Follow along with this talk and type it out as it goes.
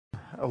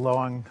a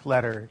long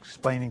letter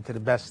explaining to the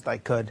best I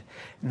could.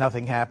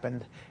 Nothing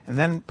happened. And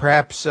then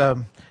perhaps,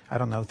 I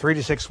don't know, 3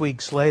 to 6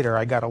 weeks later,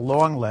 I got a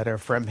long letter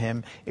from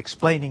him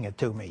explaining it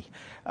to me,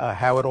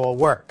 how it all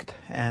worked.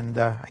 And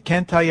I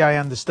can't tell you I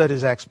understood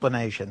his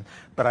explanation,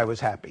 but I was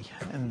happy.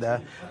 And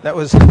that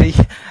was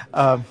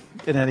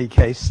in any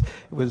case,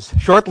 it was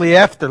shortly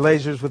after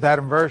lasers without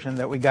inversion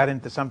that we got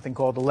into something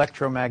called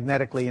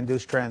electromagnetically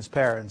induced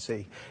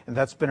transparency. And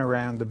that's been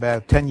around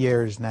about 10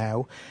 years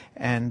now.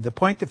 And the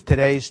point of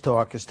today's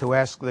talk is to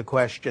ask the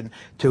question,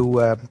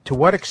 to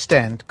what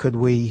extent could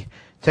we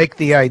take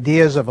the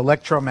ideas of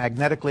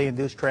electromagnetically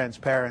induced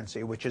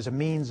transparency, which is a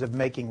means of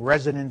making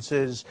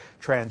resonances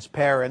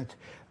transparent,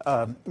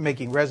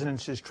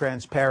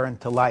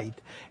 to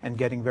light and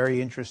getting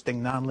very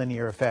interesting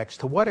nonlinear effects.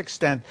 To what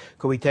extent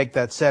could we take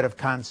that set of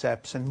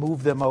concepts and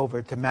move them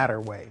over to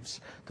matter waves?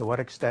 To what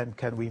extent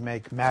can we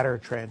make matter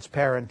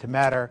transparent to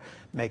matter,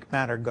 make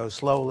matter go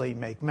slowly,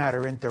 make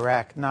matter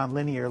interact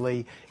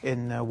nonlinearly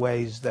in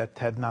ways that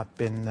had not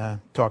been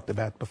talked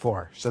about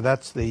before? So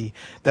that's the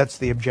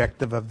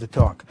objective of the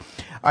talk.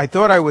 I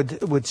thought I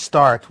would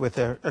start with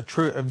a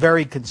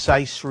very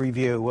concise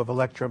review of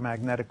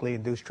electromagnetically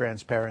induced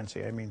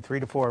transparency. I mean,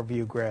 3 to 4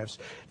 view graphs,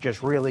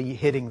 just really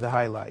hitting the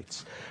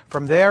highlights.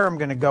 From there, I'm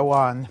going to go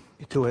on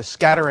to a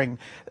scattering.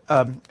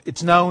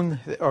 It's known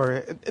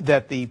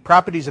that the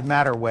properties of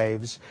matter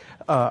waves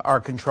are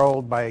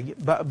controlled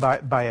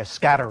by a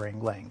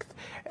scattering length.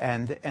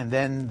 And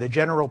then the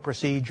general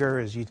procedure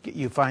is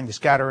you find the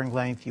scattering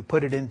length, you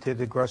put it into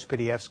the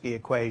Gross-Pitaevsky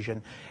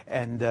equation,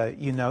 and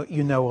you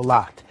know a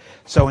lot.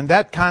 So in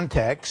that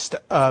context,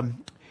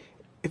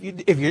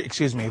 if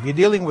you're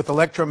dealing with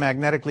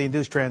electromagnetically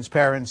induced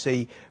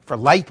transparency for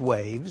light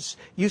waves,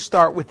 you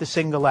start with the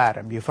single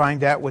atom. You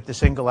find out what the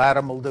single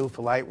atom will do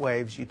for light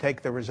waves. You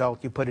take the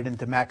result, you put it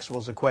into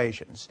Maxwell's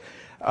equations.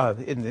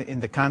 In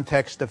the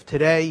context of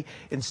today,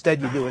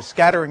 instead you do a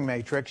scattering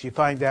matrix. You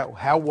find out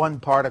how one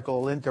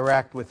particle will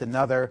interact with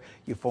another.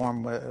 You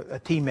form a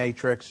T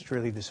matrix. It's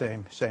really the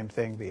same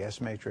thing, the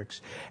S matrix,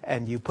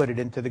 and you put it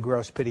into the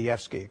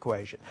Gross-Pitaevsky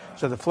equation.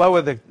 So the flow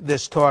of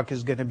this talk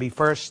is going to be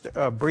first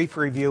a brief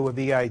review of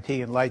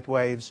EIT and light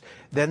waves,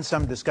 then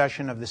some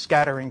discussion of the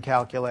scattering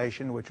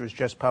calculation, which was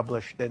just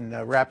published in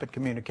Rapid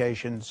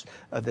Communications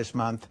this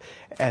month,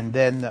 and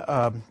then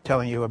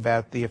telling you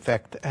about the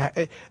effect,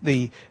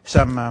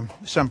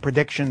 some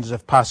predictions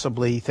of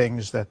possibly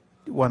things that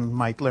one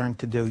might learn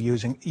to do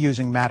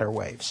using matter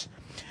waves.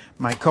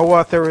 My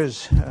co-author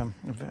is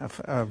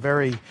a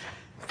very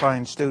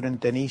fine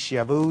student, Denise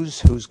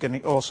Yavuz, who's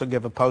going to also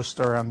give a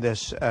poster on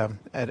this at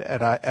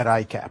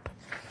ICAP.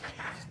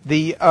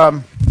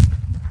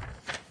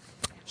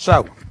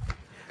 So,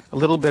 a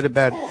little bit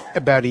about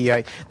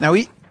EIT. Now,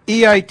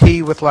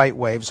 EIT with light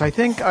waves. I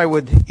think I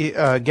would,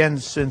 again,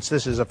 since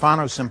this is a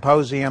Fano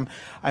Symposium,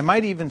 I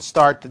might even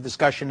start the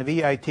discussion of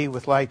EIT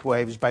with light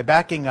waves by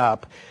backing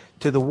up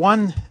to the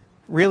one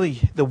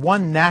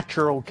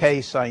natural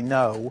case I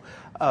know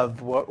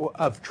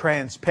of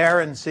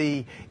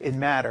transparency in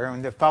matter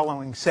in the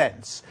following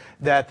sense,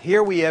 that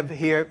here we have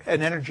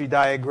an energy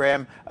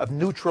diagram of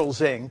neutral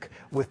zinc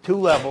with 2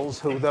 levels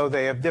who, though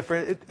they have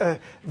different,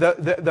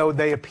 though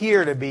they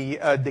appear to be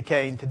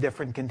decaying to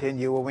different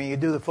continua, when you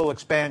do the full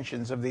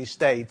expansions of these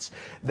states,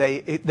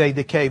 they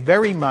decay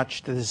very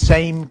much to the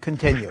same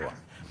continuum.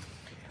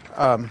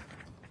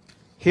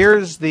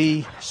 Here's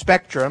the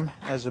spectrum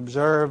as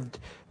observed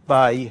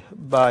by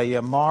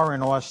Marr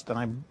and Austin.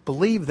 I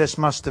believe this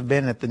must have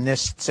been at the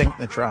NIST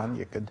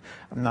synchrotron.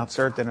 I'm not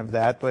certain of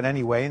that, but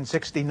anyway, in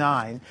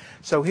 '69.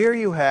 So here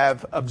you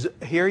have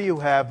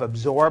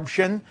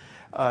absorption.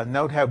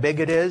 Note how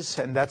big it is,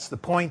 and that's the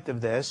point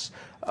of this.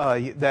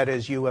 That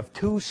is, you have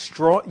two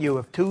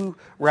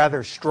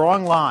rather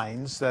strong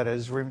lines. That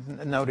is,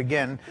 note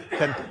again,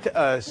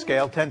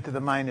 scale 10 to the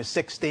minus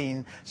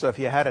 16. So if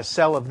you had a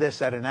cell of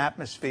this at an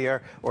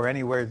atmosphere or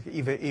anywhere,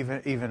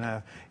 even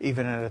at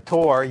a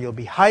torr, you'll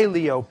be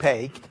highly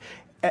opaque.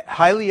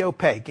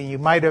 And you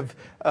might have,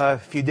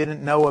 if you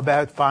didn't know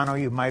about Fano,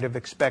 you might have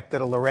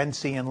expected a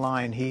Lorentzian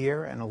line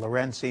here and a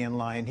Lorentzian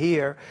line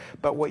here.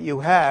 But what you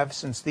have,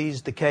 since these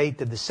decay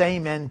to the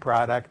same end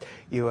product,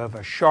 you have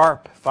a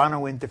sharp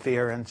Fano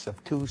interference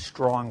of 2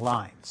 strong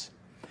lines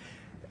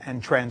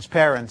and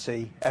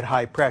transparency at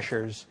high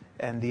pressures,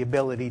 and the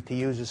ability to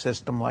use a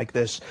system like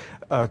this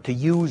to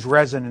use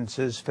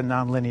resonances for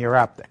nonlinear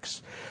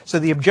optics. So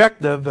the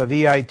objective of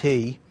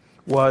EIT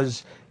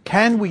was,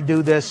 can we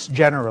do this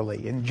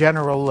generally, in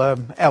general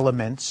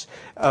elements?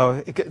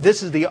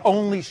 This is the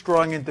only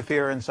strong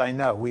interference I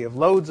know. We have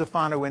loads of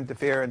Fano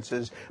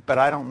interferences, but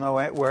I don't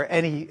know where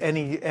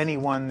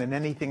anyone in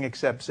anything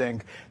except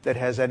zinc that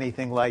has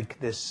anything like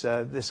this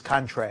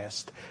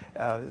contrast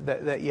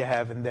that you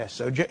have in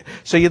this.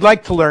 So you'd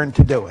like to learn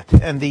to do it.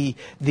 And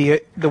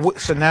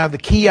so now the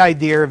key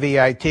idea of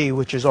EIT,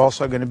 which is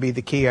also going to be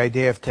the key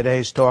idea of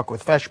today's talk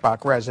with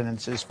Feshbach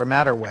resonances for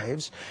matter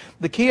waves,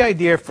 the key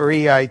idea for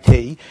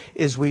EIT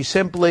is we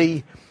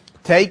simply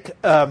take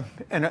an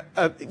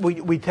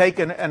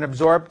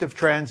absorptive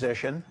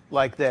transition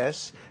like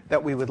this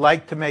that we would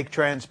like to make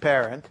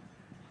transparent.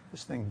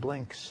 This thing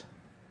blinks,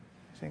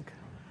 I think.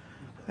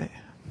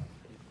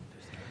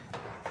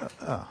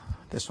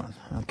 This one,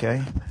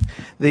 okay.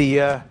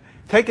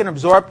 Take an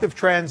absorptive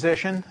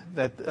transition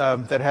that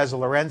has a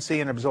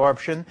Lorentzian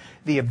absorption.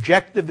 The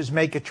objective is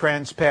make it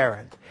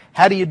transparent.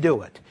 How do you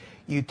do it?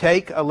 You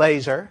take a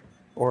laser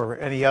or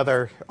any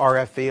other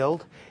RF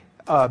field,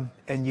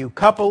 and you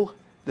couple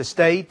the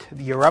state,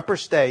 your upper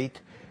state,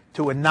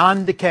 to a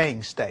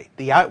non-decaying state.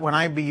 When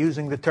I be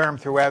using the term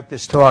throughout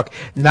this talk,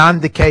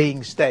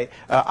 non-decaying state,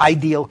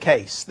 ideal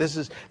case. This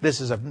is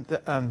a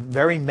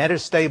very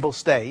metastable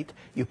state.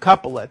 You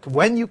couple it.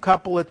 When you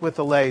couple it with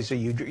a laser,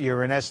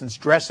 you're in essence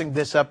dressing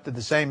this up to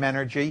the same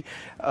energy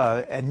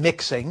and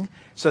mixing.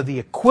 So the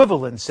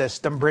equivalent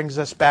system brings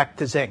us back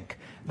to zinc.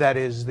 That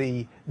is,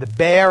 the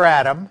bare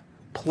atom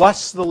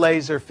plus the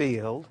laser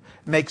field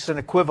makes an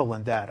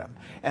equivalent atom.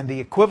 And the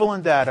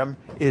equivalent atom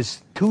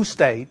is two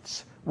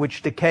states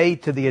which decay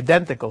to the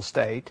identical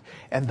state,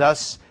 and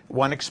thus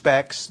one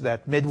expects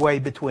that midway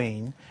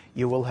between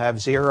you will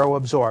have zero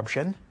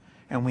absorption.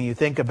 And when you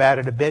think about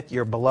it a bit,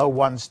 you're below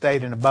one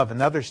state and above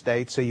another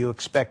state, so you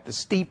expect a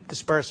steep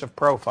dispersive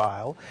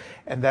profile,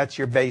 and that's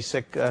your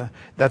basic.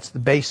 That's the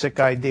basic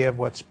idea of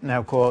what's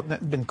now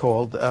been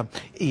called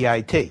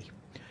EIT.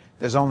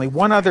 There's only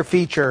one other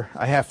feature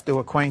I have to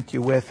acquaint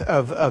you with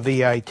of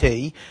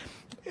EIT,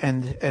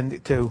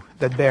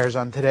 that bears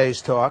on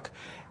today's talk,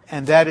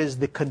 and that is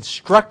the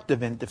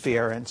constructive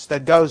interference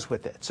that goes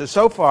with it.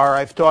 So far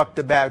I've talked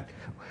about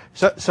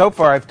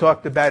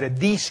a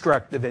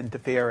destructive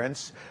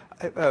interference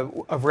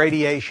of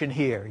radiation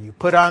here. You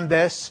put on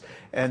this,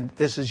 and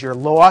this is your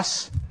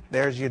loss.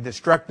 There's your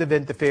destructive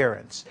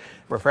interference.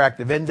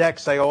 Refractive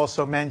index I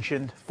also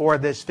mentioned for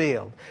this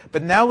field.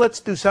 But now let's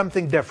do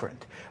something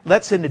different.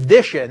 Let's, in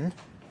addition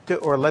to,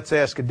 or let's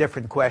ask a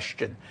different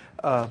question.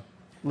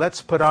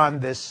 Let's put on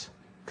this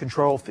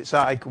control.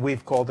 So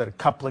we've called it a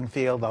coupling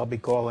field. I'll be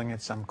calling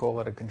it. Some call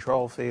it a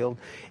control field.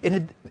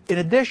 In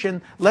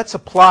addition, let's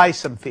apply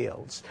some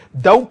fields.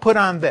 Don't put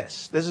on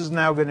this. This is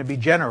now going to be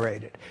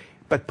generated.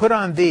 But put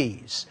on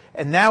these.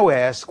 And now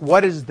ask,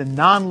 what is the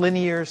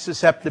nonlinear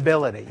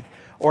susceptibility?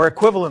 Or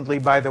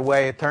equivalently, by the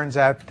way, it turns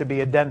out to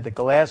be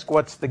identical. Ask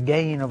what's the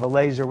gain of a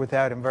laser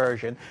without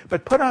inversion.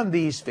 But put on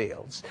these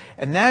fields.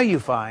 And now you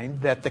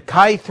find that the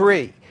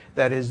chi-3,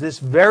 that is this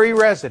very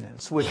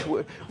resonance,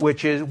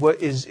 which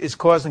is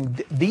causing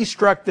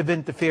destructive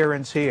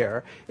interference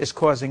here, is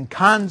causing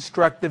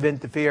constructive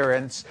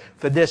interference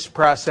for this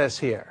process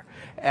here.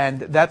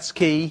 And that's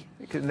key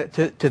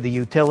to the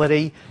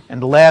utility.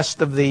 And the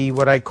last of the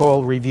what I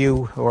call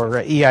review or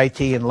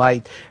EIT in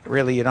light,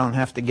 really you don't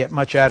have to get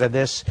much out of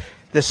this.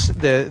 This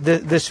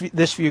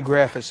view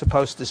graph is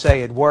supposed to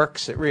say it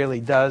works. It really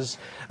does.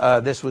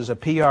 This was a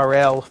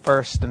PRL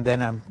first, and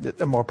then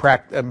the more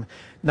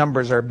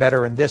numbers are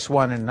better in this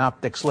one in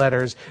optics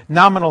letters.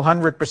 Nominal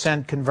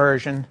 100%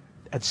 conversion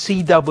at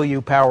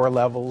CW power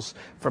levels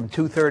from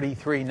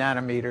 233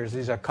 nanometers.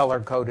 These are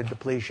color-coded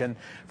depletion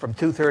from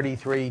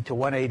 233 to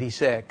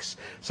 186.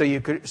 So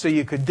you could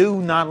do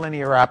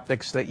nonlinear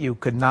optics that you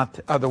could not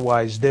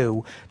otherwise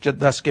do,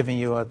 thus giving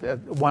you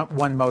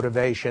one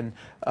motivation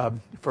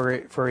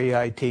for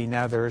EIT.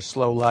 Now there is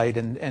slow light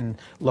and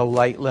low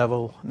light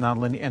level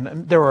nonlinear,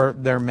 and there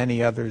are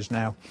many others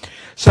now.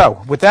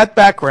 So with that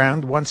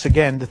background, once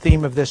again, the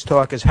theme of this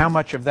talk is how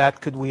much of that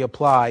could we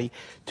apply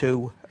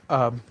to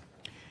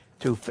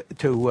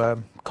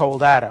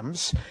cold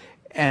atoms,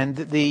 and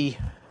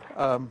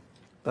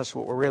that's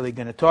what we're really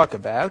going to talk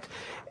about.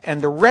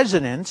 And the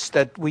resonance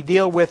that we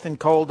deal with in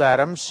cold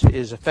atoms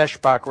is a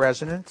Feshbach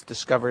resonance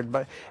discovered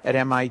at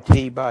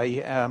MIT by,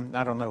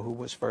 I don't know who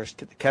was first,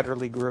 the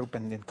Ketterle group,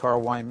 and then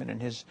Carl Weinman and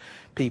his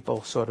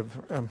people sort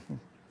of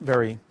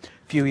very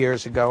few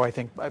years ago,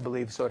 I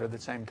believe sort of the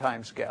same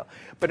time scale.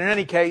 But in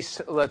any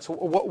case,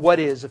 what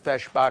is a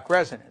Feshbach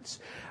resonance?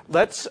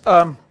 Let's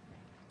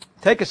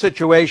take a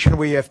situation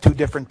where you have two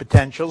different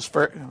potentials,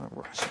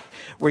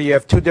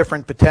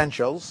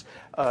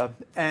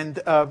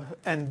 and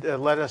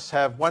let us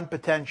have one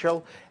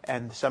potential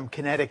and some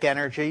kinetic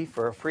energy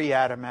for a free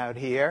atom out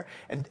here,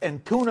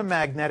 and tune a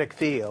magnetic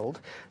field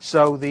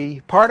so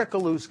the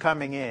particle who's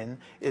coming in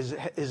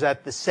is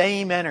at the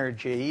same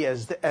energy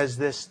as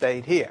this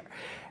state here.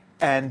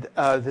 And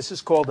this is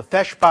called a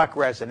Feshbach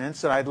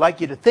resonance, and I'd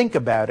like you to think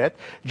about it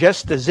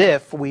just as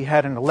if we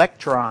had an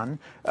electron,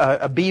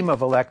 a beam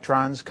of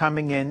electrons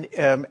coming in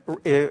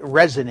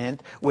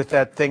resonant with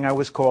that thing I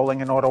was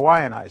calling an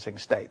autoionizing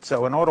state.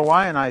 So an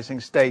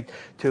autoionizing state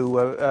to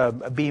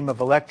a beam of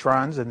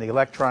electrons in the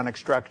electronic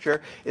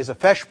structure is a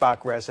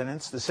Feshbach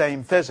resonance, the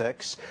same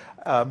physics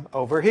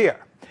over here.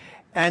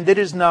 And it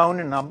is known,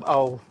 and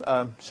I'll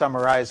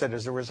summarize it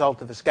as a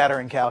result of a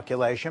scattering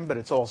calculation, but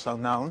it's also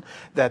known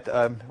that,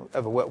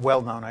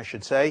 well known I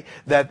should say,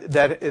 that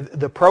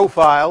the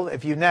profile,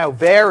 if you now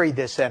vary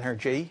this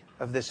energy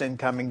of this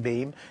incoming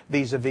beam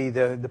vis-a-vis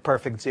the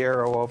perfect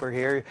zero over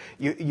here.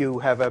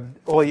 You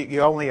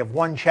only have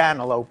one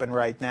channel open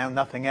right now,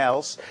 nothing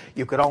else.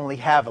 You could only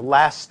have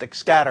elastic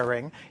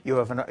scattering. You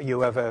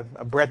have a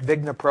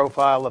Brett-Wigner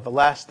profile of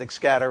elastic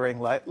scattering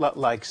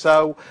like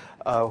so,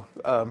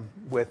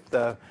 with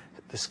the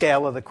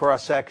scale of the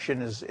cross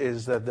section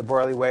is the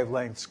Broglie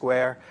wavelength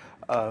square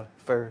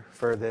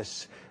for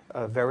this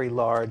very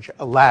large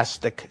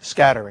elastic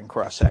scattering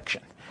cross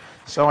section.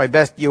 So I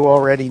bet you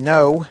already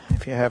know,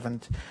 if you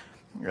haven't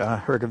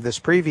heard of this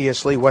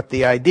previously, what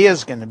the idea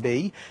is going to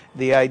be.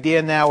 The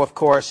idea now, of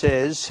course,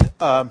 is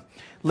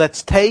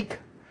let's take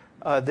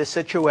this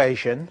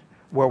situation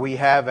where we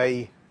have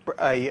a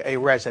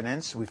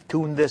resonance. We've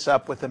tuned this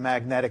up with a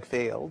magnetic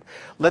field.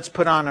 Let's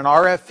put on an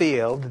RF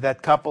field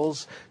that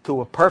couples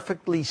to a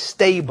perfectly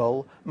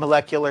stable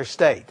molecular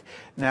state.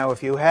 Now,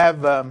 if you have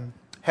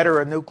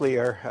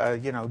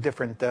heteronuclear,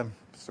 different,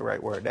 that's the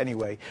right word,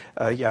 anyway,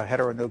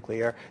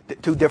 heteronuclear,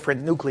 two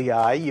different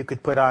nuclei, you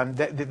could put on,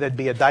 there'd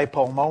be a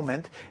dipole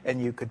moment,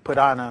 and you could put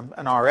on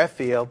an RF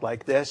field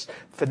like this.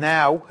 For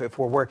now, if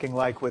we're working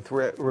like with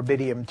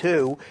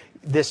rubidium-2,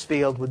 this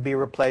field would be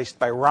replaced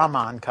by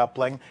Raman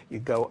coupling. You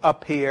go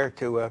up here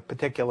to a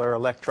particular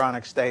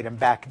electronic state and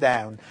back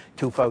down,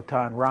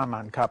 two-photon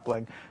Raman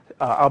coupling.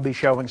 I'll be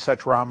showing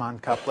such Raman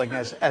coupling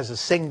as a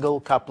single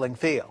coupling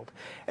field.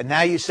 And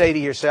now you say to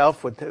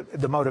yourself, with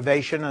the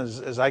motivation,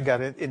 as I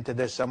got into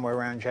this somewhere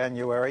around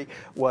January,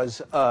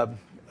 was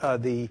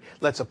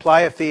let's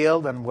apply a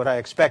field, and what I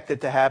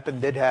expected to happen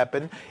did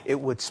happen. It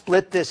would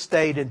split this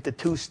state into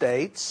two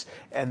states,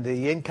 and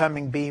the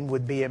incoming beam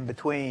would be in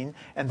between,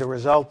 and the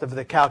result of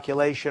the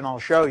calculation I'll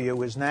show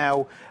you is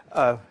now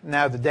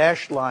the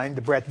dashed line,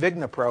 the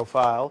Brett-Wigner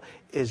profile,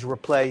 is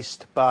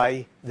replaced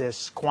by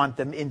this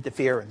quantum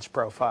interference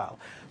profile.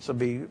 So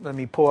let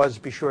me pause,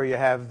 be sure you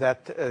have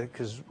that,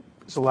 because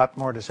there's a lot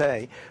more to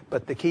say.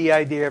 But the key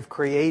idea of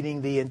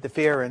creating the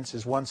interference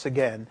is, once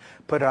again,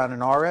 put on an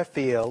RF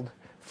field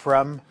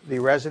from the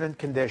resonant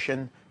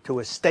condition to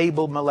a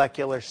stable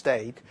molecular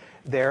state,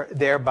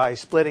 thereby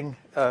splitting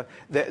the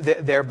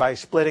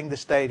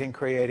state and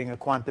creating a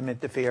quantum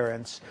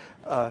interference.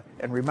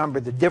 And remember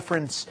the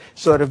difference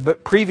sort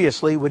of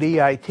previously with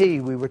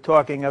EIT, we were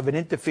talking of an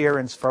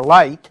interference for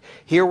light.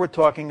 Here we're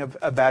talking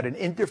about an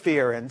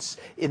interference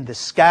in the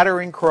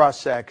scattering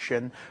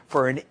cross-section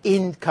for an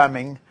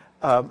incoming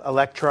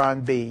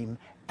electron beam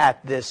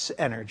at this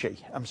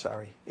energy. I'm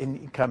sorry,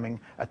 incoming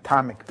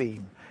atomic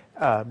beam.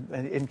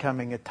 An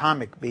incoming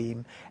atomic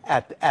beam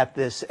at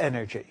this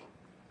energy.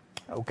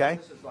 Okay?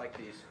 This is like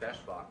these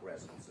Feshbach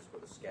resonances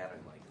where the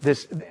scattering light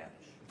This vanish.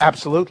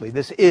 absolutely.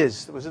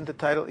 Wasn't the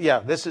title? Yeah,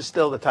 this is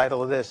still the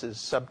title of this. His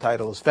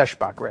subtitle is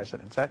Feshbach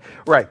resonance.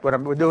 Right. What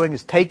we're doing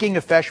is taking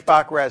a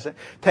Feshbach resonance,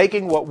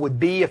 taking what would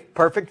be a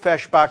perfect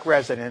Feshbach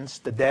resonance,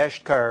 the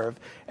dashed curve,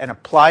 and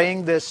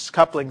applying this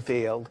coupling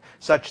field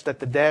such that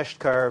the dashed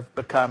curve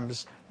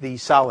becomes the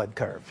solid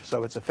curve.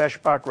 So it's a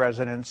Feshbach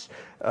resonance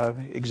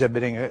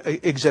exhibiting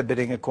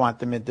a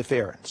quantum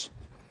interference.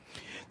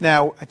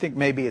 Now, I think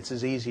maybe it's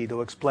as easy to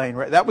explain.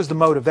 That was the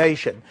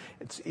motivation.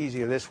 It's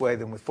easier this way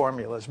than with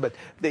formulas. But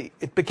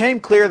it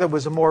became clear there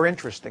was a more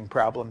interesting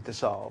problem to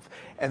solve.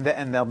 And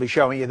they'll be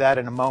showing you that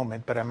in a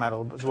moment, but I might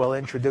as well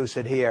introduce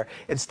it here.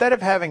 Instead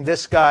of having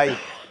this guy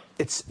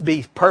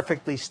be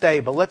perfectly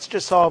stable, let's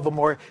just solve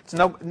it's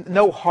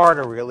no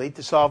harder really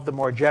to solve the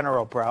more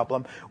general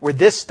problem where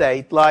this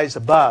state lies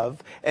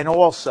above and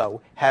also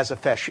has a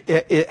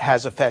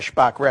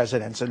Feshbach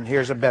resonance. And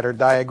here's a better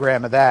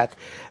diagram of that.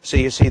 So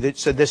you see that.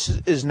 So this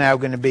is now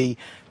going to be.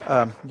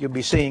 You'll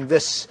be seeing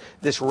this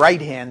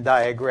right-hand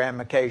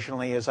diagram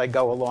occasionally as I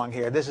go along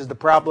here. This is the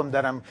problem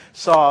that I'm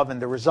solving,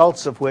 the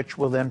results of which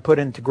we'll then put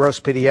into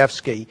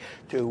Gross-Pedievsky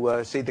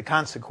to see the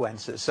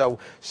consequences.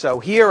 So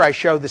here I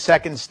show the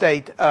second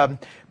state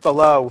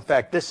below. In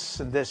fact, this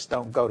and this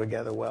don't go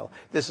together well.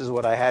 This is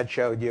what I had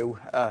showed you,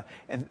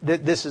 and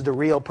this is the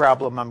real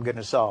problem I'm going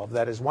to solve.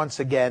 That is, once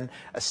again,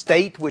 a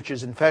state which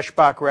is in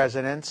Feshbach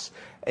resonance,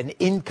 an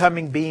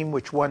incoming beam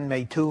which one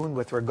may tune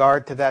with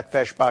regard to that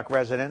Feshbach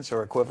resonance,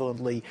 or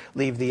equivalently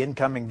leave the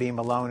incoming beam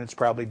alone. It's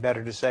probably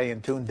better to say,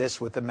 and tune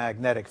this with the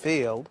magnetic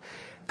field,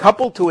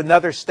 coupled to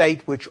another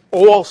state which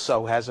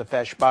also has a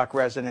Feshbach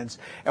resonance.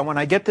 And when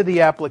I get to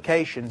the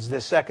applications,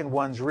 this second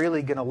one's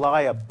really going to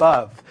lie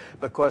above,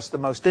 because the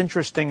most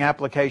interesting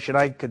application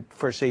I could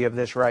foresee of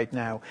this right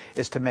now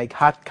is to make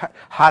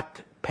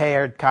hot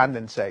paired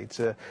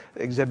condensates,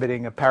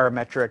 exhibiting a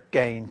parametric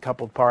gain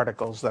coupled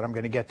particles that I'm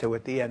going to get to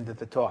at the end of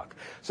the talk.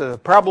 So the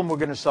problem we're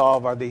going to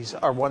solve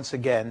are once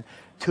again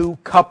two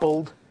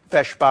coupled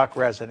Feshbach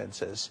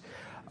resonances.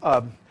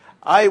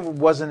 I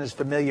wasn't as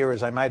familiar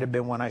as I might have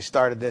been when I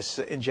started this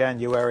in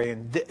January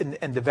and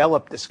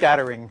developed the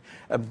scattering.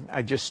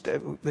 I just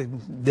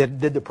did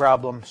the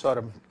problem sort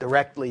of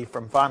directly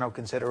from Fano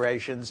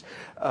considerations,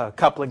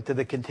 coupling to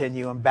the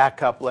continuum, back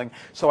coupling.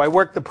 So I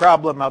worked the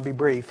problem, I'll be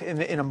brief,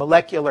 in a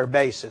molecular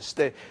basis.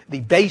 The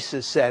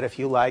basis set, if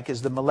you like,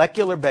 is the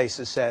molecular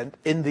basis set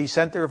in the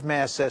center of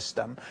mass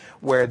system,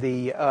 where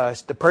the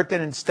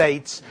pertinent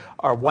states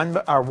are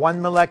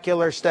one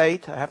molecular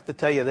state. I have to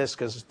tell you this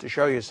because to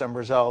show you some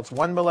results.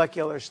 One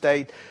molecular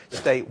state,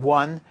 state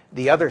 1,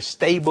 the other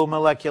stable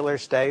molecular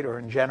state, or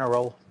in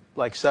general,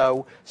 like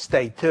so,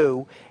 state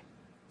 2,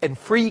 and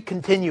free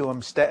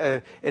continuum,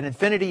 an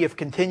infinity of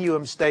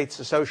continuum states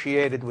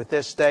associated with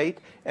this state,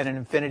 and an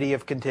infinity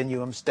of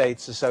continuum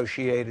states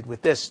associated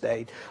with this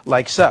state,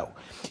 like so.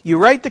 You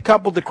write the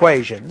coupled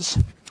equations,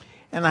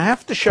 and I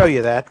have to show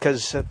you that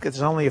because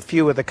there's only a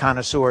few of the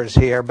connoisseurs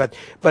here, but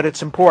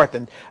it's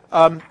important.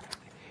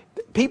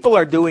 People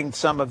are doing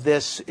some of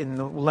this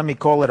in, let me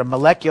call it a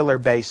molecular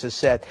basis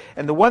set.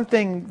 And the one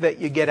thing that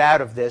you get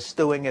out of this,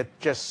 doing it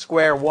just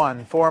square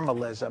one,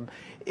 formalism,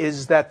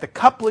 is that the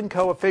coupling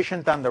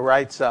coefficient on the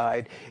right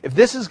side, if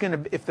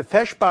the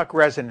Feshbach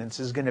resonance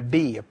is going to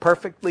be a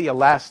perfectly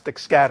elastic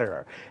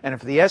scatterer, and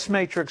if the S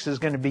matrix is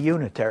going to be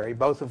unitary,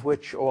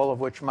 all of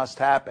which must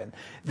happen,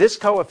 this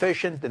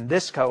coefficient and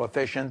this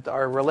coefficient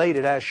are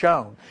related as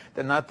shown.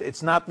 They're not.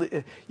 It's not.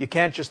 You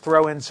can't just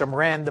throw in some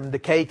random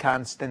decay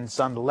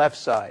constants on the left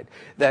side.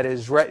 That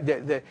is,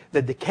 the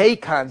decay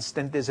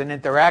constant is an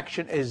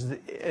interaction.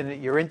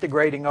 You're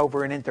integrating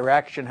over an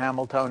interaction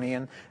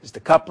Hamiltonian. Is the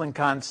coupling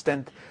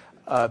constant.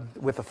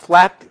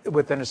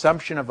 With an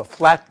assumption of a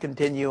flat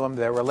continuum,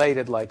 they're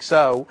related like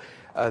so.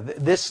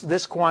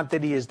 This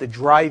quantity is the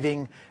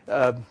driving.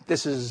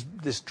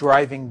 This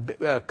driving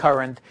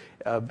current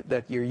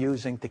that you're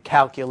using to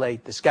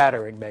calculate the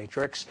scattering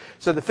matrix.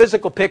 So the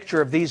physical picture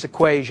of these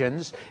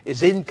equations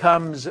is in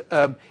comes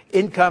a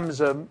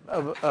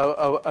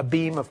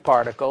beam of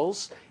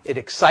particles. It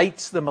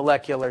excites the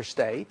molecular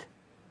state,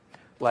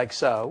 like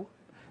so.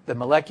 The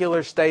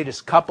molecular state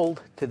is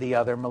coupled to the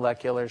other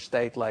molecular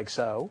state, like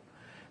so.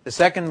 The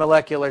second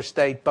molecular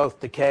state both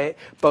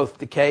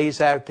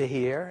decays out to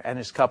here and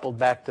is coupled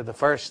back to the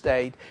first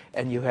state,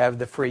 and you have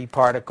the free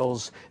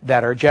particles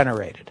that are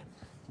generated.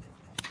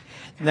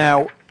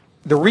 Now,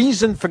 the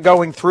reason for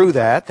going through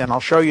that, and I'll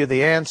show you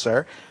the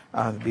answer,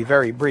 to be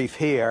very brief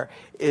here,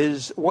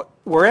 is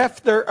we're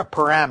after a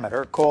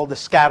parameter called the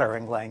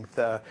scattering length.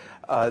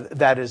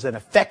 That is an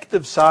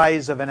effective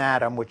size of an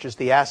atom, which is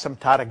the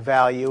asymptotic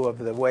value of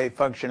the wave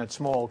function at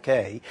small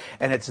k.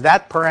 And it's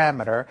that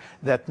parameter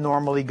that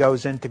normally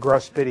goes into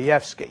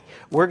Gross-Pidievsky.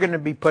 We're going to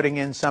be putting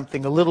in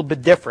something a little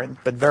bit different,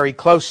 but very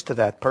close to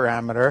that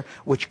parameter,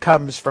 which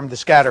comes from the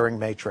scattering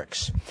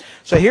matrix.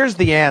 So here's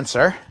the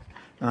answer.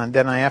 And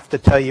then I have to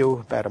tell you,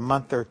 about a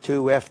month or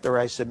two after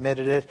I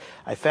submitted it,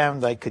 I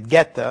found I could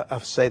get I'll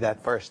say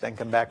that first, then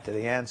come back to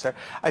the answer.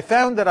 I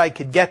found that I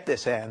could get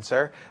this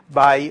answer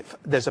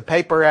there's a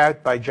paper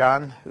out by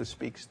John, who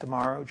speaks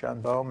tomorrow, John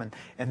Bohm,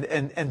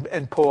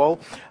 and Paul,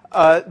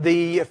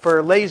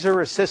 for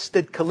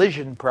laser-assisted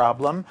collision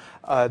problem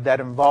that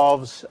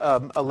involves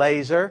a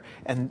laser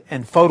and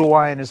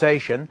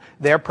photoionization.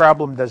 Their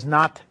problem does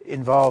not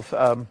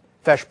involve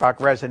Feshbach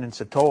resonance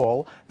at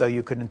all, though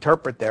you could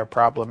interpret their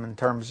problem in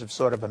terms of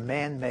sort of a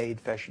man-made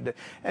Feshbach.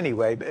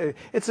 Anyway,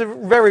 it's a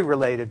very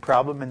related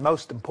problem, and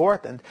most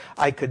important,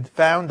 I could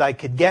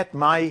get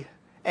my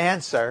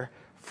answer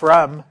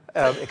from,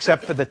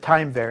 except for the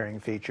time-varying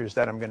features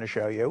that I'm going to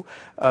show you,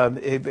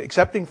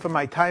 excepting for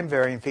my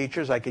time-varying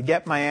features, I could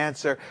get my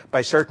answer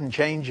by certain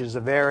changes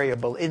of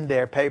variable in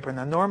their paper.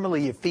 Now,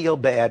 normally you feel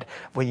bad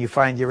when you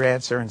find your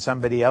answer in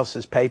somebody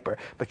else's paper,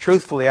 but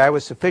truthfully, I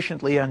was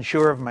sufficiently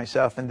unsure of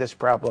myself in this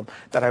problem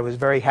that I was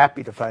very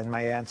happy to find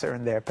my answer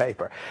in their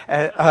paper.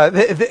 In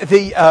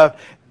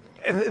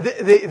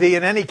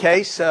any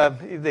case,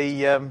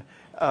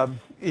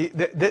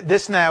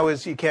 this now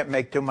is, you can't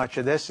make too much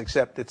of this,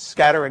 except it's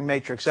scattering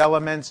matrix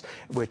elements,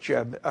 which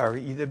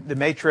the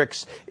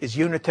matrix is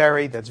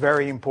unitary. That's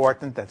very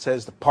important. That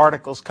says the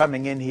particles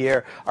coming in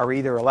here are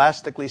either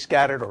elastically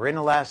scattered or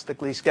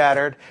inelastically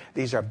scattered.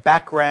 These are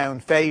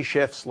background phase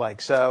shifts,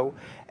 like so.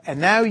 And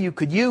now you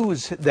could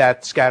use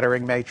that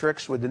scattering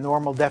matrix with the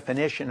normal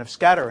definition of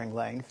scattering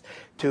length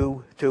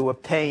to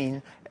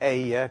obtain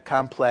a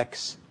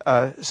complex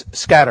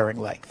scattering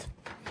length.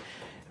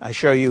 I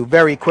show you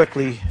very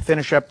quickly,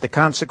 finish up the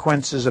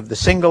consequences of the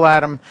single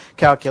atom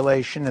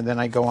calculation, and then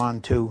I go on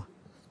to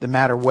the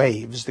matter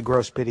waves, the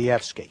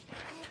Gross-Pidievsky.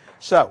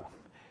 So,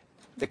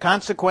 the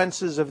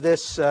consequences of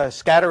this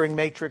scattering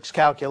matrix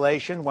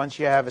calculation, once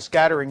you have a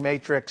scattering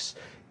matrix,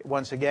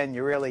 once again,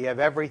 you really have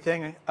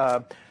everything.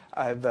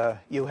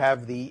 You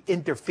have the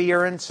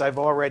interference I've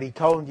already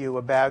told you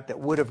about that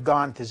would have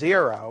gone to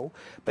zero.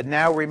 But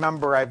now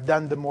remember, I've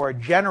done the more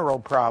general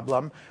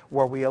problem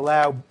where we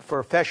allow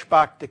for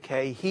Feshbach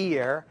decay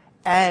here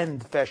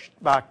and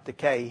Feshbach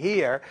decay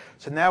here.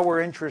 So now we're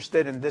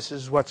interested, and this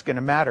is what's going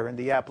to matter in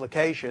the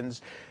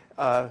applications.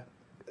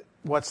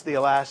 What's the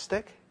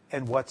elastic?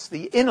 and what's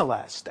the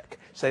inelastic.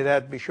 Say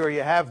that, be sure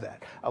you have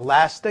that.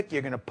 Elastic,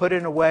 you're going to put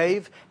in a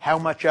wave. How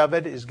much of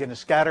it is going to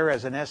scatter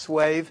as an S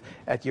wave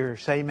at your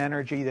same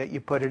energy that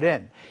you put it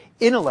in?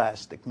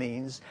 Inelastic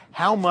means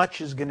how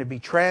much is going to be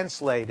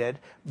translated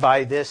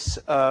by this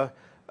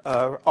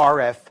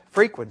RF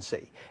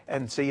frequency.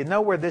 And so you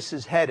know where this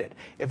is headed.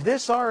 If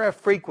this RF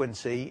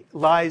frequency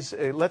lies,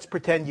 let's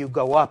pretend you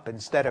go up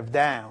instead of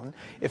down.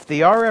 If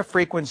the RF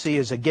frequency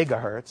is a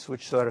gigahertz,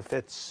 which sort of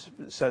fits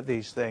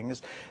these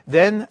things,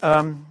 then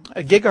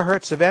a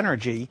gigahertz of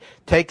energy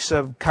takes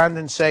a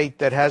condensate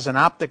that has an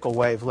optical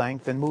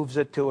wavelength and moves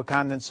it to a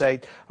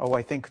condensate,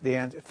 I think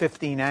the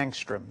 15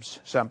 angstroms,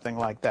 something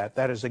like that.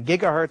 That is a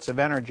gigahertz of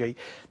energy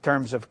in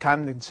terms of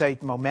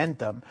condensate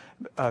momentum,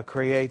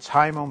 creates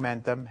high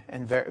momentum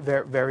and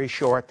very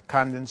short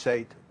condensate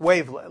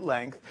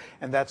wavelength,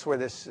 and that's where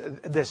this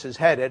is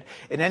headed.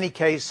 In any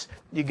case,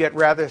 you get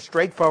rather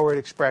straightforward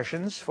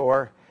expressions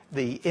for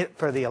the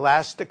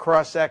elastic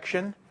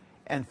cross-section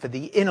and for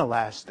the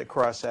inelastic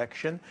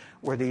cross-section,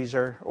 where these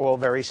are all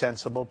very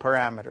sensible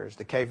parameters.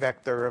 The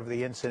k-vector of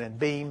the incident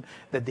beam,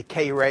 the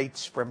decay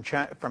rates from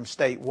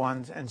state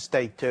 1 and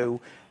state 2,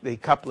 the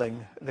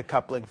coupling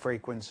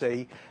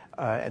frequency,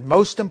 and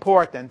most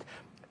important,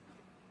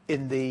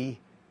 in the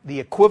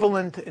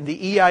equivalent in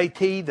the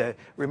EIT,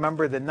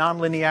 remember the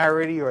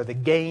nonlinearity or the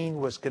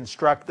gain was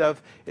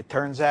constructive. It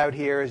turns out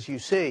here, as you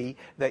see,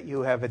 that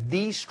you have a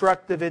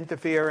destructive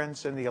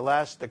interference in the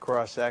elastic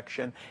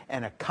cross-section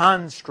and a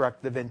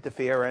constructive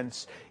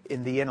interference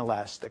in the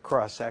inelastic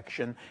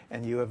cross-section,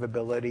 and you have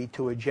ability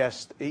to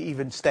adjust,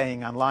 even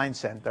staying on line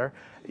center,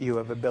 you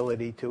have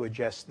ability to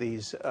adjust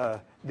these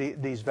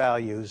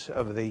values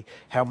of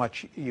how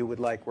much you would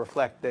like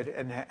reflected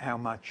and how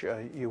much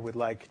you would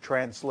like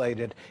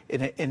translated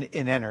in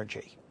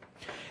energy.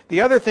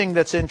 The other thing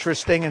that's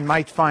interesting and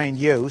might find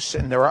use,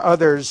 and there are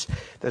others,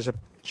 there's a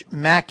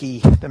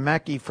the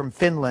Mackey from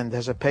Finland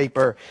has a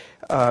paper.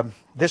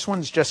 This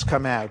one's just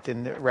come out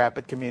in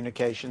Rapid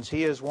Communications.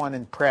 He has one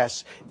in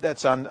press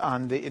that's in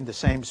the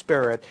same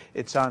spirit.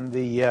 It's on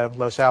the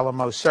Los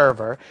Alamos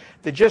server.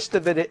 The gist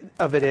of it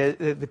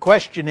is, the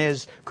question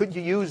is, could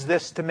you use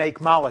this to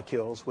make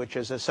molecules, which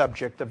is a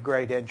subject of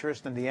great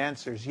interest? And the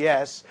answer is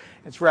yes.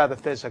 It's rather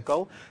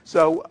physical.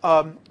 So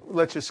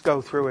let's just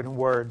go through it in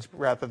words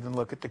rather than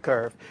look at the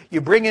curve.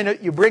 You bring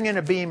in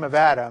a beam of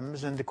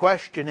atoms, and the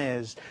question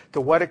is,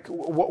 to what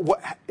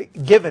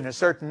given a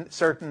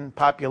certain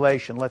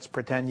population, let's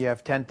pretend you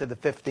have 10 to the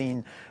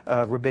 15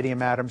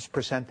 rubidium atoms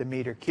per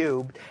centimeter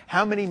cubed,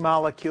 how many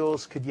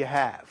molecules could you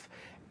have?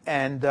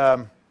 And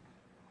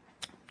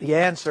the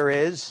answer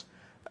is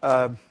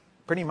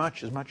pretty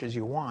much as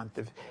you want.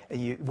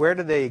 Where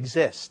do they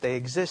exist? They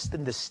exist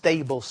in the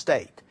stable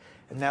state.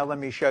 And now let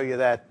me show you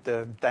that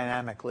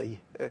dynamically.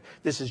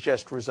 This is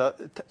just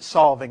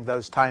solving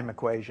those time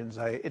equations,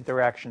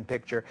 interaction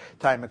picture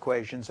time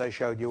equations I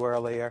showed you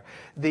earlier.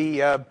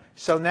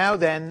 So now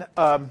then,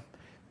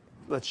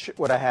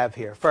 what I have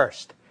here.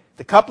 First,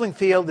 the coupling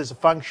field is a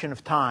function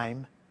of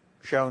time,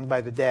 shown by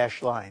the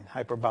dashed line,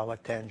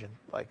 hyperbolic tangent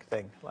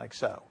thing, like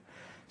so.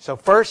 So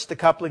first, the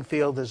coupling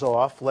field is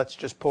off. Let's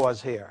just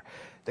pause here.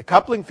 The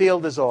coupling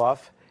field is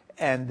off,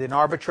 and in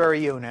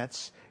arbitrary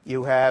units,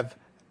 you have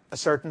a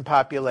certain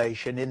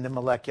population in the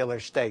molecular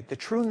state. The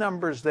true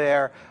numbers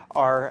there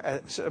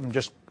are,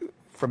 just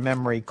from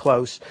memory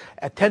close,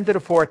 at 10 to the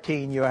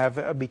 14 you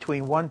have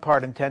between 1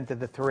 part in 10 to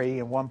the 3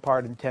 and 1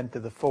 part in 10 to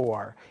the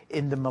 4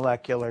 in the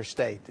molecular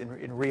state,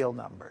 in real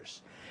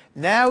numbers.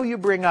 Now you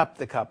bring up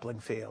the coupling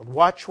field.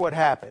 Watch what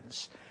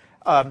happens.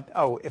 I'm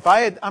going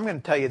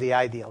to tell you the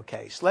ideal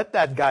case. Let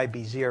that guy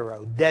be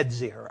 0, dead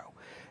 0.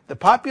 The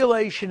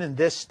population in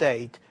this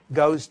state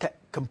goes to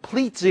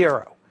complete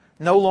 0.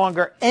 No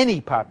longer any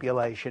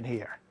population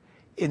here.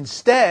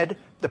 Instead,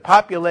 the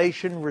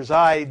population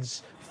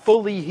resides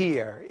fully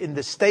here in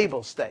the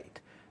stable state.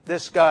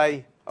 This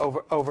guy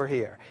over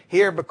here.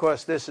 Here,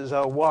 because this is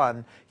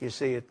 01, you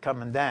see it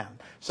coming down.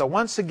 So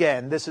once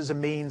again, this is a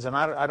means, and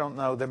I don't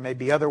know, there may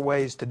be other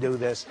ways to do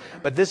this,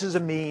 but this is a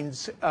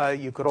means.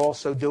 You could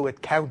also do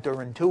it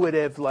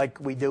counterintuitive like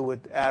we do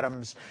with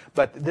atoms,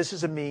 but this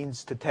is a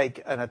means to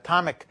take an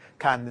atomic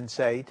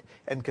condensate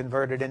and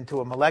convert it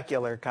into a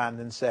molecular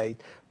condensate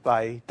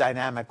by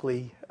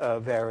dynamically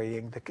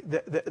varying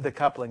the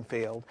coupling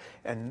field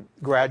and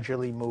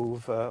gradually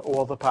move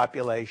all the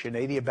population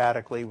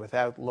adiabatically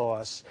without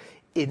loss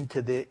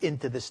into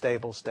the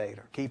stable state,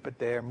 or keep it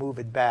there, move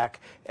it back,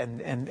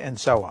 and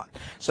so on.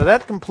 So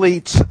that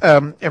completes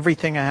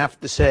everything I have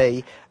to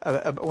say.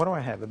 What do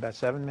I have? About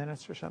 7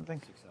 minutes or something?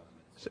 6,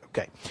 7 minutes.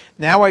 Okay.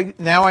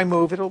 Now I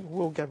move.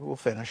 We'll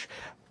finish.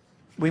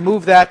 We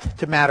move that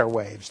to matter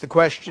waves. The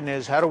question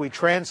is, how do we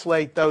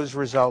translate those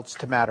results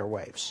to matter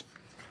waves?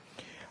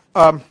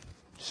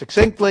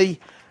 Succinctly,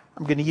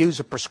 I'm going to use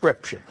a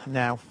prescription.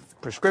 Now,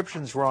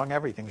 prescription's wrong.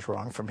 Everything's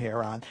wrong from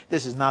here on.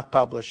 This is not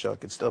published, so it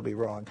could still be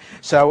wrong.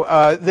 So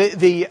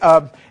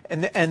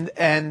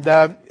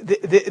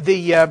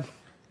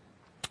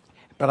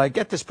But I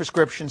get this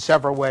prescription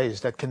several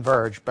ways that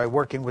converge by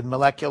working with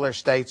molecular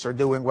states or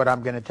doing what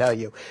I'm going to tell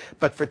you.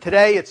 But for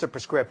today, it's a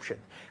prescription.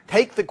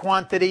 Take the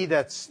quantity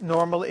that's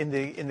normal in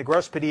the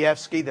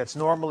Gross-Pedievsky that's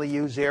normally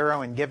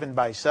U0 and given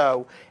by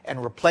so,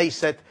 and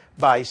replace it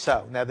by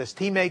so. Now this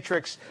T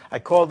matrix, I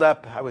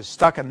was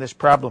stuck on this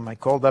problem. I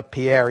called up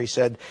Pierre. He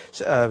said,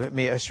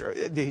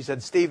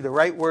 Steve, the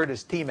right word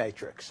is T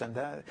matrix, and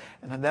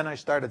then I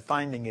started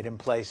finding it in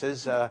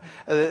places. So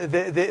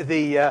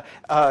the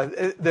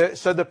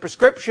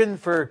prescription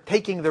for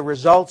taking the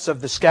results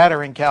of the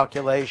scattering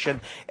calculation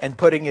and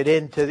putting it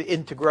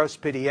into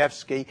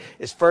Gross-Pedievsky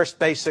is first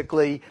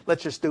basically,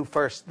 let's just do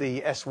first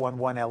the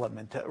S11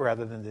 element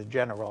rather than the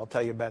general. I'll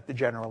tell you about the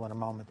general in a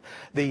moment.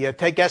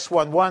 Take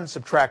S11,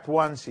 subtract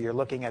 1, so you're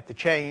looking at the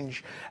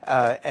change,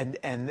 and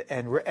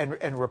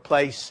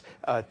replace,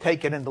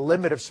 take it in the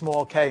limit of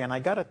small k. And I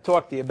got to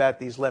talk to you about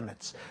these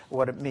limits,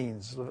 what it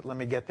means. Let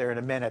me get there in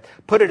a minute.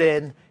 Put it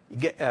in.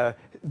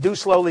 Do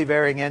slowly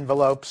varying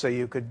envelopes so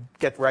you could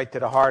get right to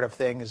the heart of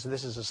things.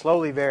 This is a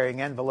slowly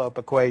varying envelope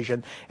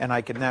equation, and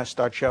I can now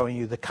start showing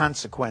you the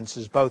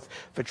consequences both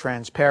for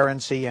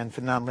transparency and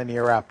for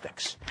nonlinear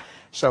optics.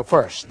 So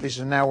first,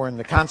 we're in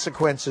the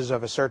consequences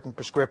of a certain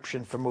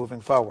prescription for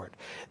moving forward.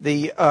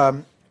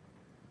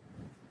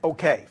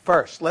 Okay,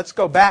 first, let's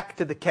go back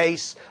to the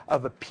case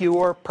of a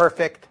pure,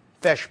 perfect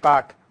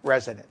Feshbach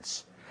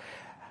resonance.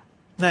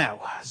 Now,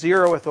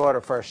 0th order,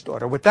 1st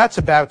order. What that's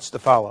about is the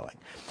following.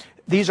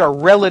 These are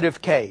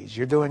relative k's.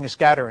 You're doing a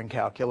scattering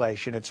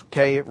calculation. It's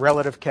k,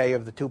 relative k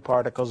of the two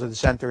particles of the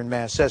center and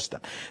mass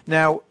system.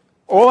 Now,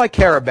 all I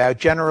care about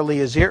generally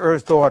is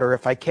 0th order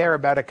if I care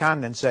about a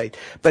condensate.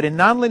 But in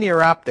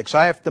nonlinear optics,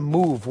 I have to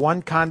move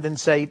one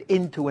condensate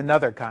into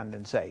another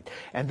condensate.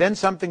 And then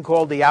something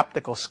called the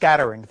optical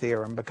scattering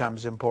theorem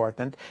becomes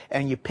important.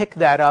 And you pick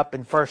that up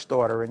in 1st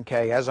order in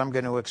K, as I'm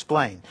going to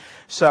explain.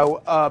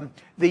 So to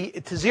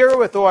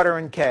 0th order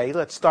in K,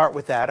 let's start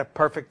with that, a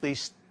perfectly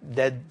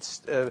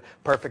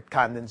perfect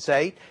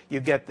condensate.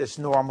 You get this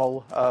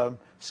normal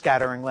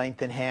scattering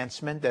length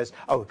enhancement as,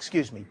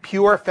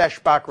 pure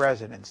Feshbach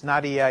resonance,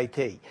 not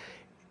EIT.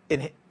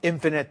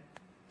 Infinite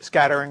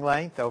scattering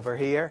length over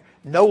here.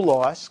 No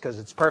loss, because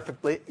it's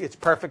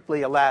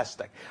perfectly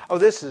elastic. Oh,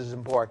 this is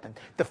important.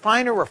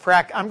 Define a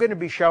I'm going to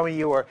be showing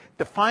you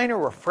define a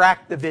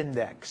refractive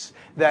index.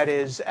 That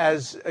is,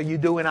 as you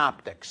do in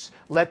optics.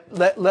 Let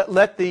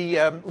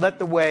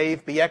the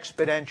wave be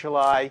exponential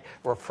I.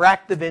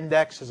 Refractive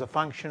index is a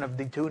function of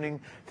detuning.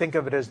 Think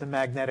of it as the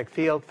magnetic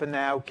field for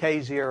now.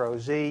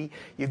 K0z.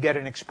 You get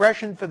an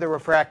expression for the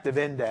refractive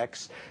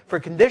index. For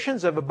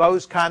conditions of a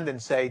Bose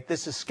condensate,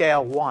 this is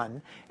scale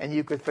 1,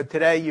 and for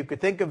today you could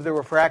think of the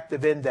refractive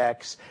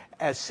index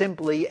as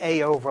simply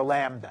A over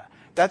lambda.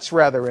 That's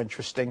rather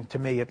interesting to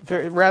me. It's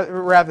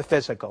rather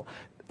physical.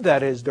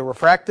 That is, the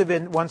refractive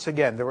once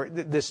again,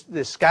 this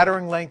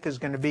scattering length is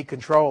going to be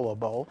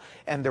controllable,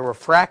 and the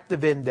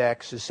refractive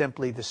index is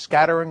simply the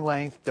scattering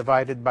length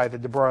divided by the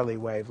de Broglie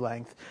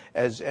wavelength,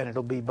 and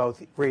it'll be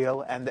both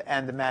real and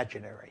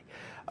imaginary.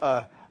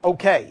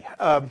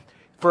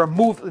 For a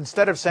move,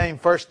 instead of saying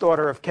 1st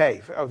order of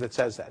K, that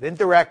says that,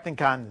 interacting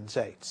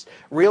condensates.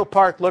 Real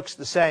part looks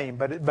the same,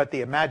 but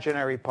the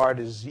imaginary part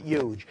is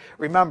huge.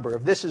 Remember,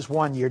 if this is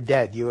 1, you're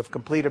dead. You have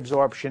complete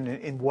absorption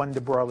in 1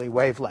 de Broglie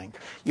wavelength.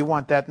 You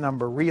want that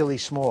number really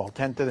small.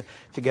 To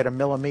get a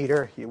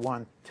millimeter, you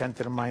want 10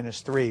 to the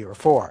minus 3 or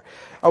 4.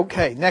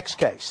 Okay, next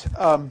case.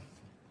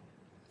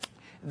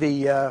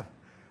 EIT.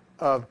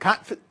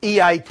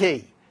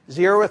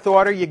 0th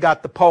order, you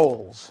got the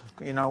poles,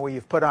 where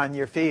you've put on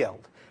your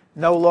field.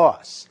 No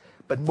loss.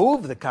 But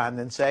move the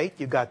condensate,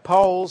 you got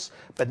poles,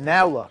 but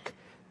now look,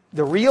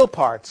 the real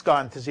part's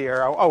gone to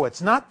 0. Oh,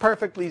 it's not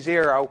perfectly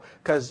 0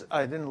 because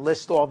I didn't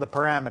list all the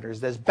parameters.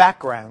 There's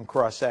background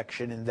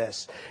cross-section in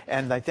this,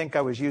 and I think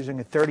I was using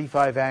a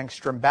 35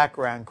 angstrom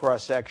background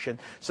cross-section,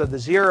 so the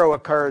 0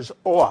 occurs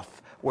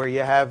off, where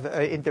you have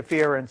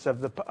interference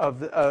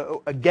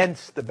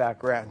against the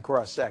background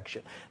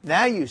cross-section.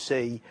 Now you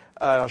see,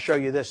 I'll show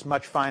you this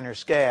much finer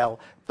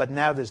scale, but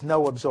now there's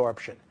no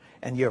absorption.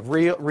 And you have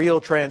real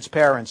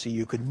transparency.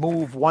 You could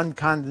move one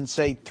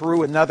condensate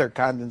through another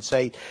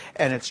condensate,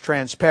 and it's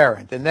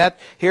transparent. And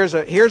here's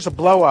a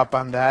blow up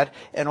on that.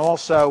 And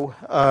also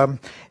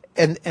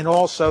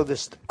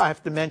this, I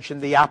have to mention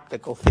the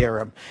optical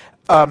theorem.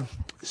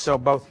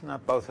 So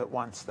not both at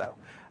once though.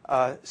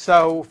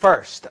 So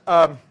first,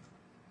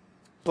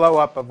 blow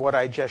up of what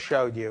I just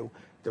showed you.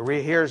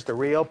 Here's the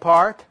real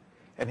part,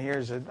 and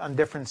here's on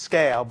different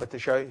scale, but to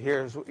show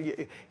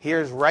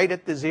here's right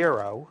at the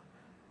 0.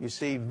 You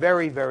see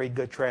very, very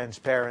good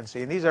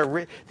transparency, and these are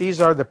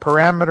the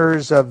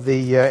parameters of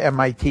the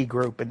MIT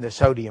group in the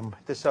sodium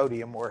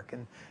work,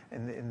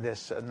 in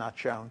this not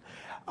shown.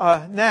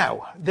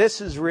 Now,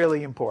 this is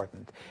really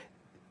important.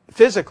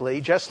 Physically,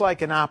 just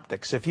like in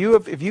optics, if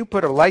you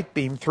put a light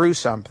beam through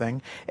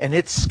something and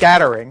it's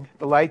scattering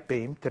the light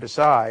beam to the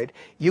side,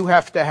 you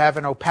have to have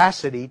an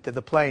opacity to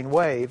the plane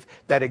wave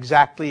that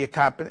exactly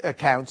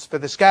accounts for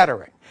the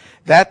scattering.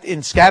 That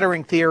in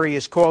scattering theory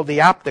is called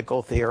the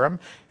optical theorem.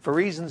 for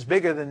reasons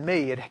bigger than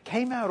me, it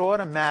came out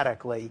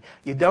automatically.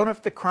 You don't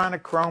have to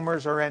chronic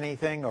chromers or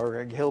anything, or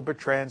a Hilbert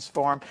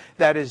transform.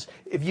 That is,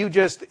 if you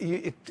just,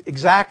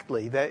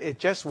 exactly, that it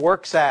just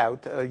works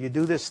out. You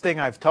do this thing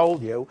I've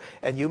told you,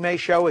 and you may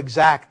show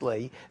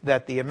exactly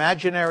that the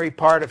imaginary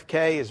part of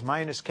k is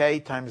minus k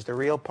times the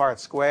real part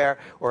square,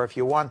 or if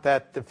you want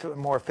that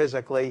more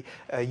physically,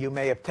 you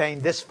may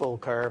obtain this full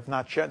curve,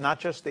 not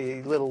just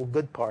the little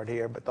good part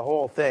here, but the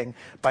whole thing,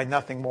 by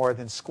nothing more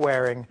than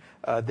squaring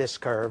this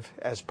curve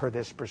as per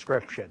this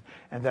prescription.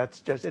 And that's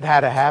just, it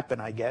had to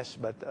happen, I guess,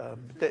 but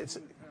it's,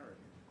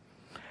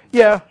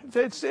 yeah,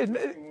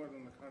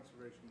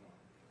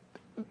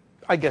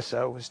 I guess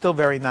so. It's still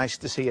very nice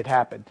to see it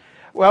happen.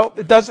 Well,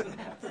 it doesn't.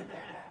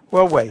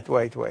 Well, wait.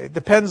 It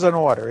depends on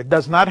order. It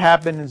does not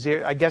happen in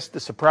zero. I guess the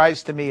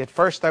surprise to me, at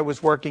first I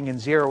was working in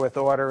zeroth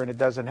order and it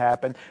doesn't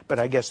happen, but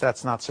I guess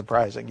that's not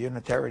surprising.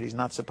 Unitarity is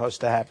not supposed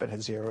to happen in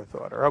zeroth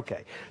order.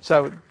 Okay,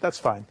 so that's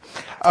fine.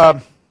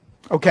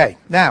 Okay,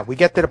 now we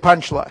get to the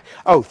punchline.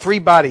 Oh,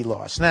 three-body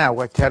loss. Now,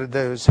 what I had to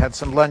do is had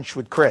some lunch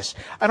with Chris.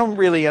 I don't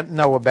really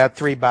know about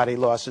three-body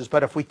losses,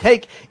 but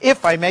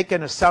if I make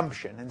an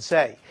assumption and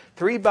say,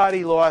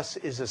 three-body loss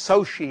is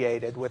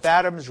associated with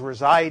atoms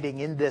residing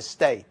in this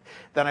state,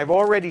 then I've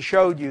already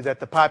showed you that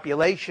the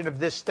population of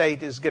this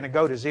state is going to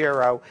go to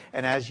zero,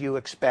 and as you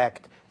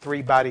expect,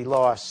 three-body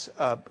loss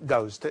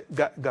goes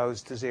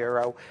to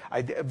zero.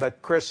 But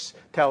Chris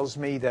tells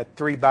me that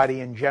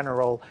three-body in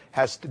general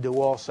has to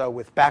do also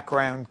with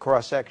background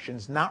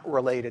cross-sections not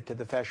related to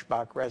the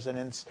Feshbach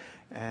resonance.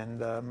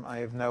 And I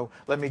have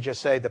let me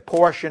just say, the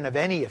portion of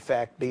any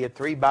effect, be it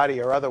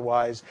three-body or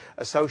otherwise,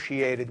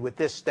 associated with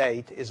this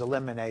state is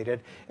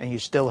eliminated, and you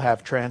still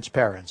have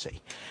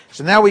transparency.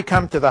 So now we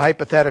come to the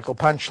hypothetical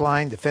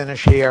punchline to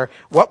finish here.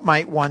 What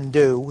might one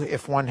do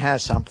if one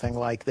has something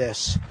like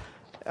this?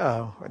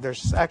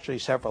 There's actually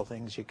several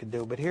things you can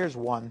do, but here's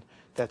one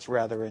that's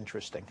rather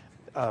interesting.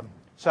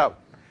 So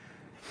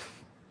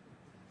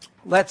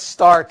let's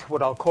start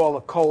what I'll call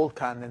a cold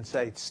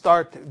condensate.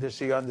 Start, just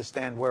so you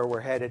understand where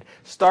we're headed.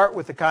 Start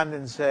with the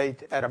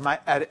condensate at a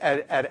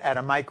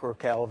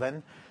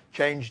microkelvin.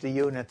 Change the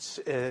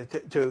units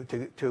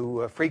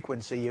to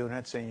frequency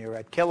units, and you're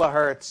at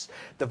kilohertz.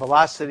 The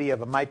velocity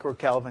of a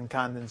microkelvin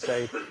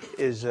condensate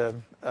is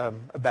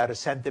about a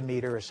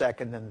centimeter a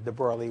second, and the de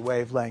Broglie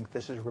wavelength,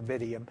 this is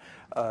rubidium,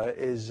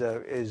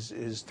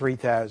 is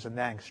 3,000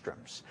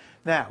 angstroms.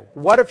 Now,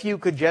 what if you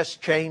could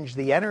just change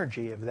the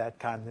energy of that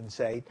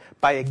condensate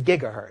by a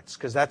gigahertz,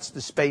 because that's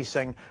the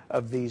spacing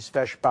of these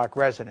Feshbach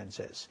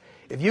resonances.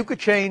 If you could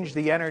change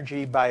the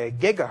energy by a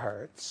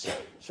gigahertz,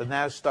 so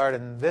now start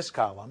in this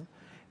column,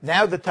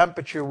 now the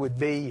temperature would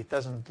be, it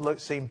doesn't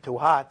seem too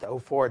hot,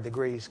 04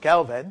 degrees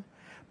Kelvin,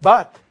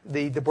 but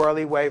the de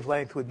Broglie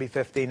wavelength would be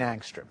 15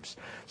 angstroms.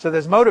 So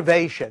there's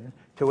motivation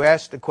to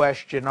ask the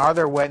question, are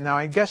there ways? Now,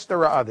 I guess there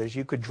are others.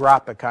 You could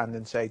drop a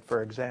condensate,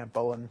 for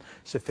example, and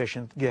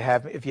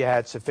if you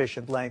had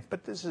sufficient length.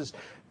 But this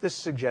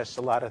suggests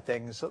a lot of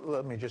things.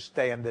 Let me just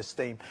stay on this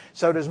theme.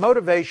 So there's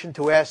motivation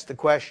to ask the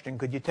question,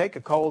 could you take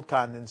a cold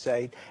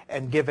condensate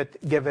and give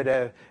it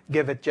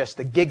just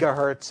a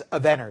gigahertz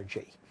of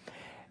energy?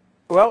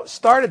 Well,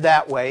 started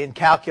that way and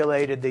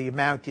calculated the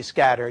amount you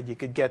scattered. You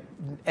could get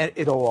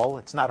it all.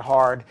 It's not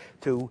hard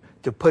to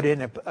put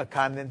in a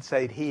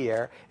condensate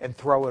here and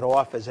throw it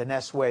off as an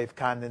S-wave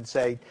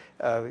condensate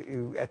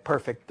at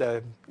perfect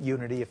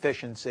unity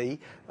efficiency,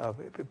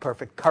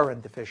 perfect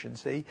current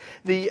efficiency,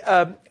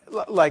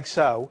 like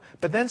so.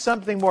 But then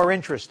something more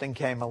interesting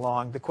came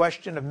along, the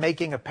question of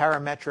making a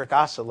parametric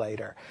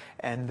oscillator.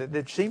 And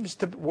it seems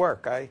to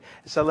work.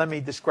 So let me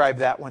describe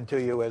that one to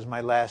you as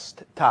my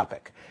last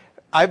topic.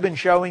 I've been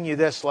showing you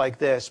this like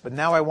this, but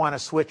now I want to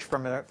switch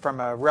from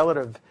a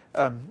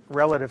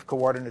relative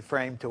coordinate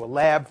frame to a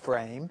lab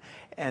frame,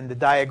 and the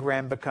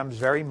diagram becomes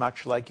very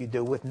much like you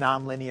do with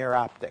nonlinear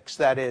optics.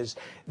 That is,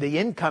 the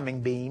incoming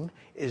beam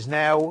is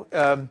now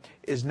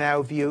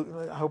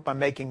viewed. I hope I'm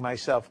making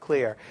myself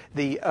clear.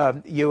 You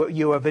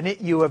have an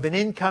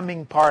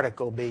incoming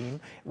particle beam,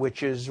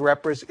 which is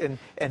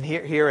and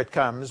here it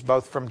comes,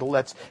 both from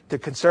the to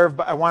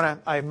conserve.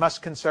 I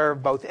must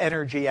conserve both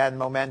energy and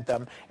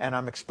momentum, and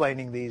I'm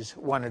explaining these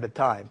one at a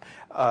time.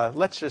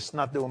 Let's just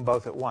not do them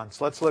both at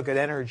once. Let's look at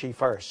energy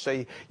first.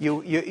 So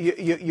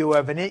you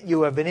have an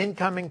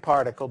incoming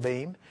particle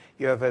beam.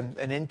 You have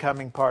an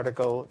incoming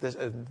particle.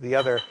 The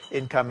other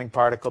incoming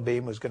particle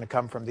beam was going to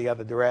come from the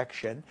other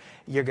direction.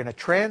 You're going to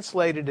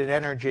translate it in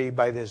energy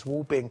by this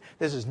whooping.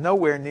 This is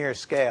nowhere near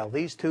scale.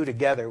 These two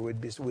together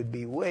would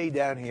be way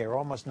down here,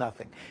 almost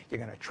nothing. You're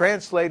going to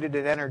translate it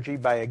in energy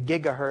by a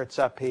gigahertz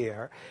up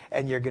here,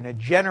 and you're going to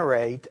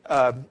generate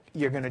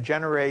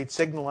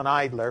signal and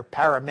idler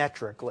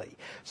parametrically.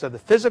 So the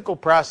physical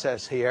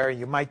process here,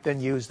 you might then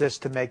use this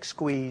to make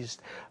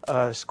squeezed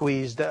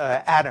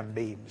atom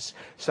beams.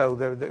 So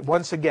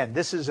once again,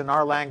 this is in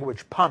our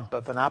language pump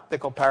of an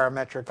optical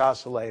parametric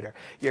oscillator.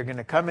 You're going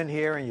to come in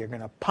here and you're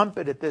going to pump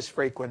it at this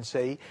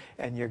frequency,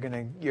 and you're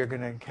going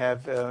to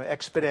have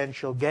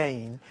exponential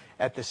gain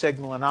at the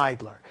signal and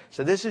idler.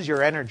 So this is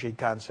your energy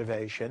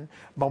conservation.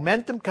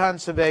 Momentum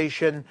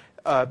conservation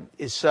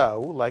is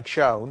so, like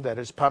shown, that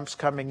is pumps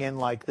coming in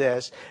like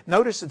this.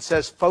 Notice it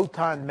says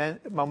photon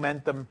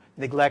momentum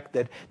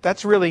neglected.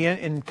 That's really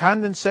in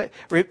condensate.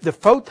 The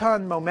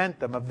photon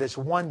momentum of this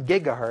 1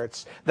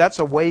 gigahertz, that's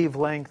a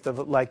wavelength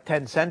of like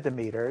 10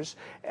 centimeters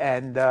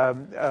and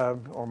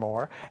or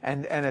more.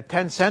 And at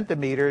 10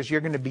 centimeters,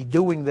 you're going to be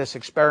doing this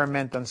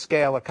experiment on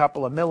scale a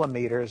couple of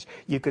millimeters.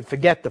 You could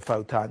forget the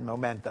photon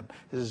momentum.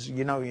 This is,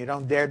 you know, you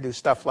don't dare do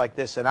stuff like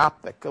this in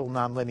optical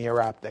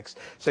nonlinear optics.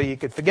 So you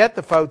could forget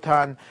the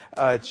photon.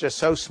 It's just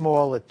so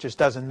small, it just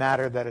doesn't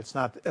matter that it's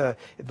not.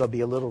 There'll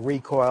be a little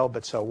recoil,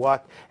 but so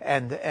what?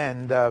 And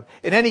in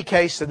any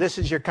case, so this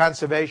is your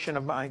conservation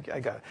of I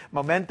got it,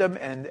 momentum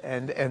and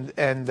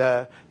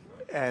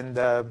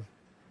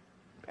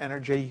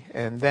energy,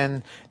 and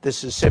then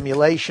this is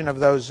simulation of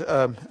those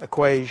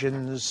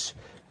equations.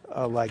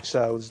 Like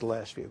so. This is the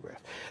last few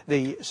graphs.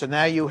 So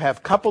now you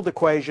have coupled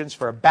equations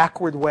for a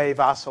backward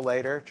wave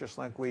oscillator, just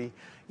like we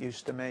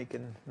used to make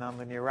in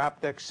nonlinear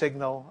optics.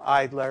 Signal,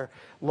 idler,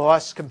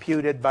 loss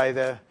computed by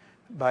the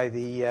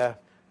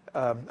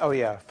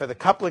for the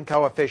coupling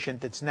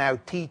coefficient, it's now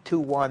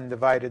T21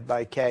 divided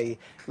by K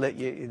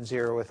in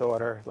zeroth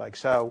order, like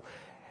so.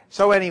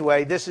 So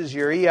anyway, this is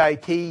your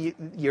EIT.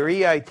 Your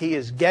EIT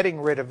is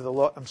getting rid of the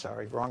loss. I'm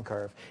sorry, wrong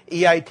curve.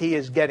 EIT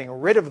is getting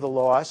rid of the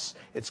loss.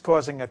 It's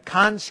causing a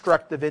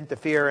constructive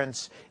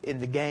interference in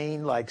the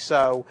gain, like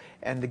so,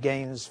 and the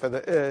gains for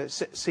the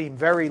seem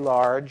very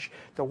large.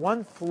 The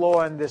one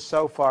flaw in this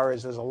so far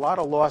is there's a lot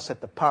of loss at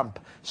the pump,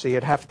 so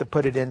you'd have to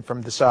put it in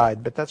from the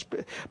side.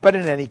 But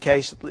in any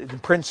case, in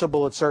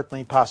principle, it's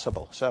certainly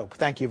possible. So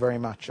thank you very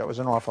much. That was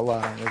an awful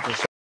lot.